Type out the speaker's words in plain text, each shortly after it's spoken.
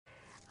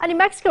A New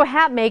Mexico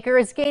hat maker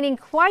is gaining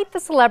quite the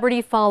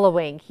celebrity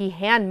following. He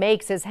hand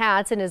makes his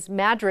hats in his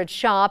Madrid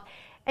shop,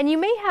 and you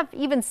may have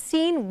even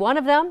seen one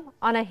of them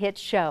on a hit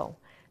show.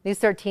 News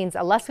 13's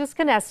Alexis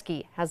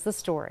Koneski has the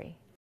story.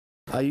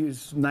 I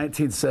use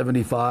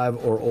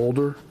 1975 or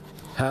older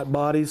hat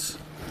bodies,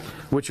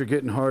 which are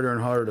getting harder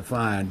and harder to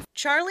find.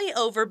 Charlie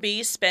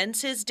Overby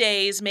spends his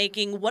days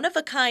making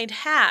one-of-a-kind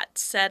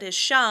hats at his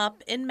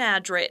shop in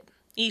Madrid,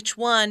 each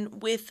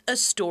one with a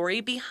story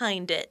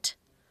behind it.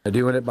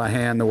 Doing it by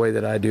hand the way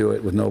that I do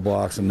it with no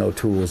blocks and no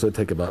tools, it'll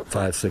take about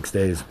 5-6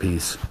 days a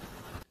piece.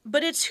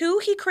 But it's who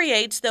he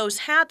creates those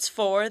hats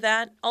for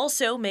that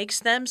also makes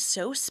them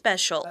so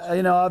special.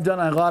 I've done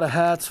a lot of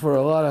hats for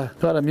a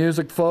lot of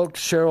music folks.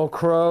 Sheryl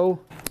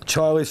Crow,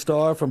 Charlie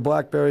Starr from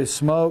Blackberry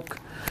Smoke,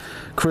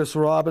 Chris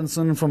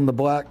Robinson from the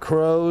Black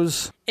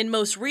Crowes. And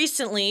most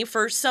recently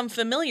for some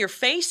familiar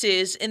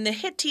faces in the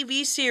hit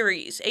TV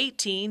series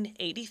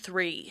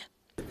 1883.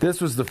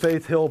 This was the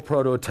Faith Hill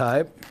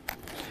prototype.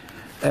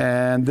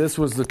 And this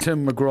was the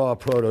Tim McGraw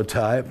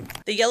prototype.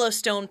 The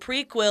Yellowstone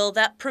prequel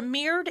that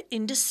premiered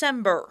in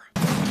December.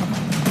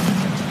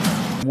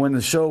 When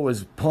the show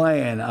was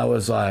playing, I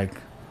was like,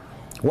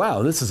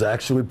 wow, this is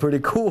actually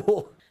pretty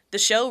cool. The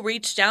show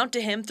reached out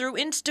to him through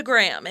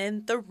Instagram,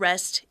 and the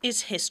rest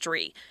is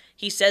history.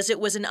 He says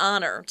it was an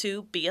honor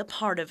to be a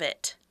part of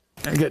it.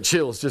 I get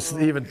chills just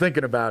even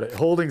thinking about it,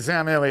 holding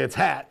Sam Elliott's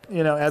hat,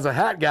 as a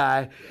hat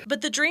guy.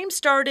 But the dream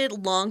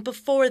started long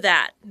before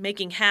that,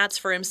 making hats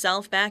for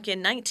himself back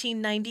in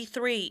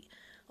 1993.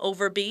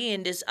 Overby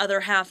and his other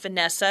half,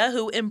 Vanessa,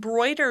 who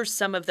embroiders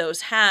some of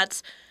those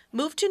hats,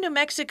 moved to New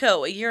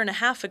Mexico a year and a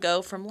half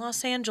ago from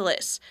Los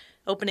Angeles,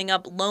 opening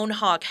up Lone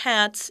Hawk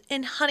Hats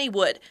in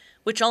Honeywood,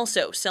 which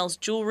also sells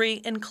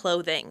jewelry and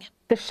clothing.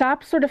 The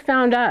shop sort of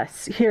found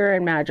us here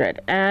in Madrid,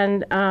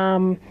 and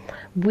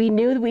we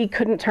knew we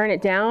couldn't turn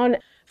it down.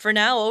 For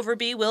now,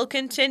 Overby will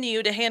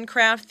continue to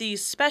handcraft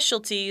these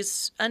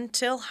specialties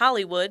until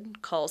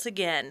Hollywood calls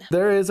again.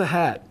 There is a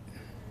hat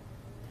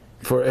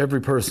for every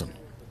person,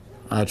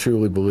 I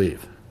truly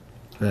believe.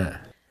 Yeah.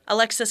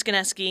 Alexis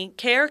Koneski,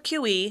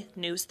 KRQE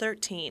News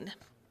 13.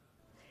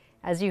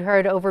 As you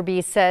heard,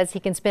 Overby says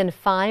he can spend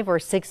 5 or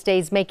 6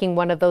 days making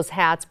one of those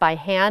hats by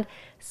hand.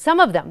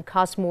 Some of them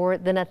cost more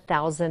than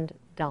 $1,000.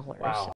 Wow.